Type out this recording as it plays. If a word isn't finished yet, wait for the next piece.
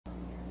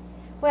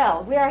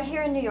Well, we are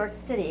here in New York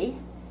City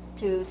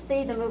to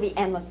see the movie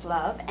Endless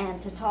Love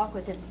and to talk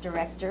with its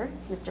director,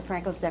 Mr.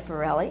 Franco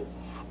Zeffirelli,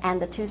 and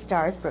the two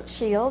stars, Brooke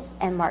Shields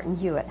and Martin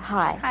Hewitt.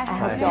 Hi. Hi. I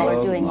hope you all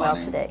are doing well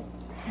today.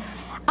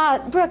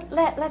 Brooke,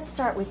 let's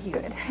start with you.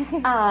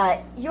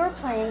 You're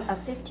playing a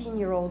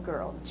 15-year-old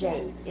girl.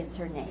 Jade is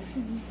her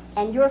name.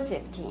 And you're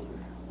 15.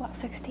 Well,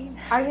 16.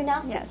 Are you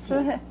now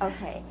 16? Yes.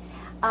 Okay.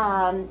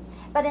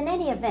 But in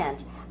any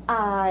event,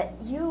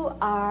 you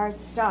are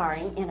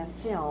starring in a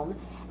film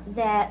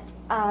that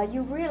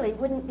you really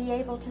wouldn't be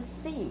able to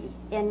see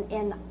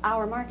in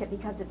our market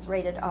because it's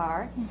rated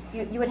R.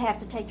 You would have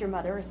to take your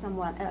mother or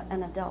someone,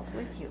 an adult,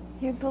 with you.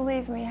 You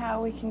believe me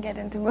how we can get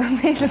into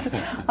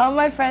movies. All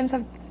my friends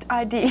have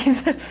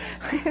IDs.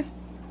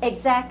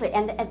 Exactly,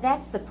 and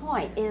that's the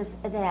point, is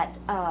that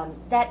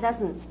that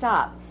doesn't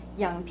stop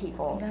young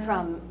people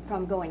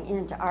from going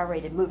into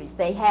R-rated movies.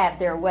 They have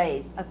their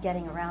ways of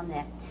getting around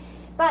that.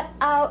 But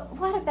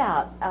what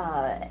about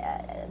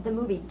the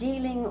movie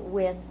dealing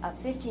with a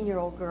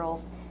 15-year-old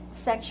girl's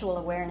sexual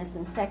awareness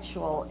and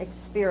sexual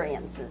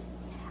experiences?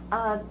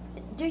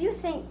 Do you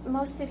think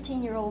most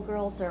 15-year-old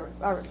girls, or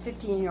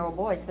 15-year-old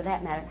boys for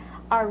that matter,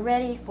 are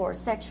ready for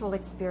sexual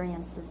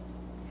experiences?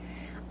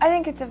 I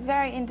think it's a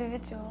very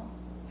individual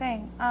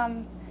thing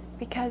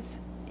because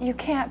you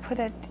can't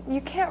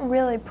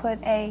really put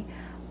an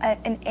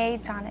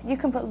age on it. You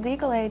can put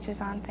legal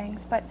ages on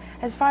things, but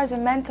as far as a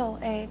mental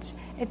age,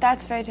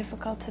 that's very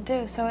difficult to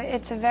do. So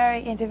it's a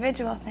very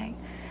individual thing.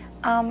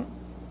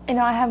 You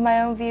know, I have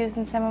my own views,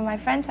 and some of my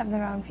friends have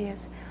their own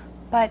views,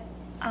 but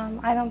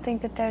I don't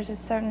think that there's a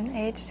certain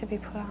age to be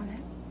put on it.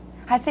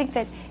 I think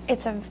that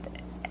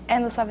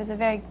Endless Love is a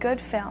very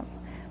good film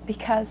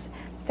because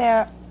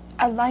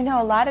I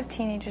know a lot of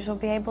teenagers will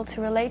be able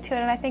to relate to it,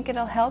 and I think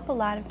it'll help a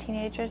lot of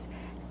teenagers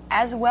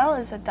as well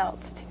as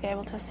adults to be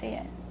able to see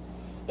it.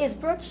 Is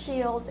Brooke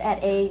Shields at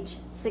age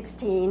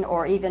 16,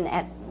 or even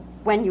at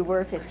when you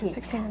were 15?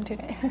 16 in 2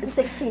 days.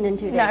 16 in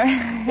 2 days. No.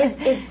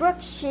 Is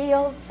Brooke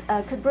Shields,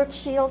 could Brooke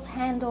Shields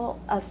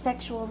handle a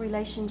sexual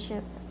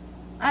relationship?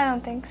 I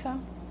don't think so.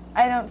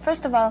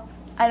 First of all,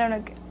 I don't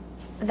know.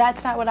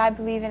 That's not what I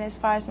believe in as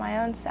far as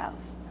my own self.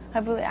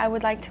 I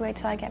would like to wait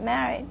till I get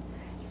married.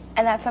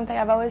 And that's something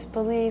I've always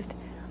believed.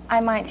 I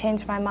might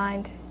change my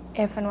mind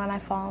if and when I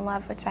fall in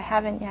love, which I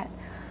haven't yet.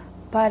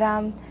 But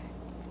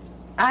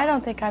I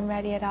don't think I'm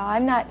ready at all.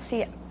 I'm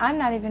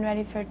not even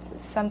ready for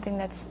something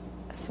that's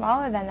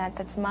smaller than that,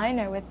 that's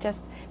minor,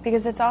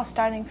 because it's all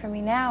starting for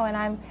me now,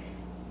 and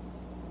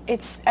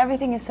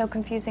everything is so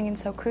confusing and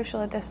so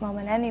crucial at this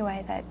moment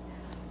anyway that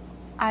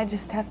I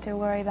just have to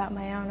worry about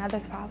my own other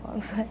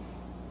problems.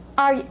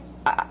 Are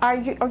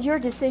your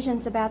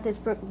decisions about this,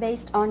 Brooke,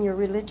 based on your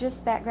religious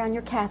background?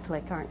 You're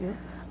Catholic, aren't you?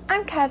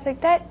 I'm Catholic.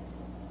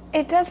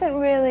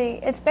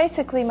 It's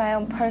basically my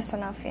own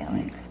personal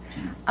feelings.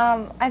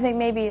 I think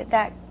maybe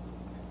that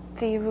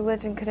the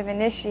religion could have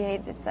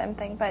initiated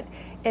something, but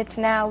it's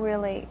now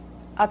really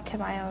up to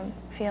my own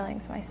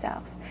feelings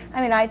myself.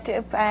 I mean, I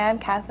am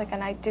Catholic,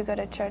 and I do go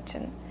to church,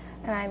 and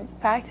I'm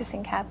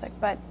practicing Catholic,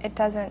 but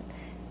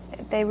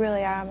they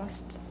really are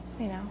almost,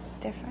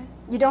 different.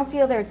 You don't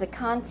feel there's a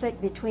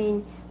conflict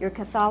between your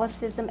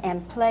Catholicism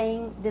and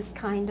playing this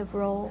kind of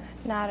role?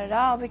 Not at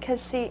all,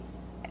 because, see,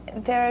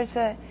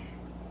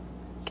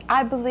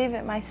 I believe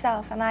it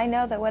myself, and I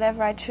know that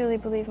whatever I truly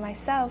believe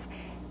myself,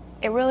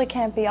 it really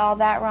can't be all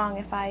that wrong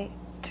if I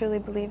truly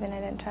believe in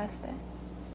it and trust it.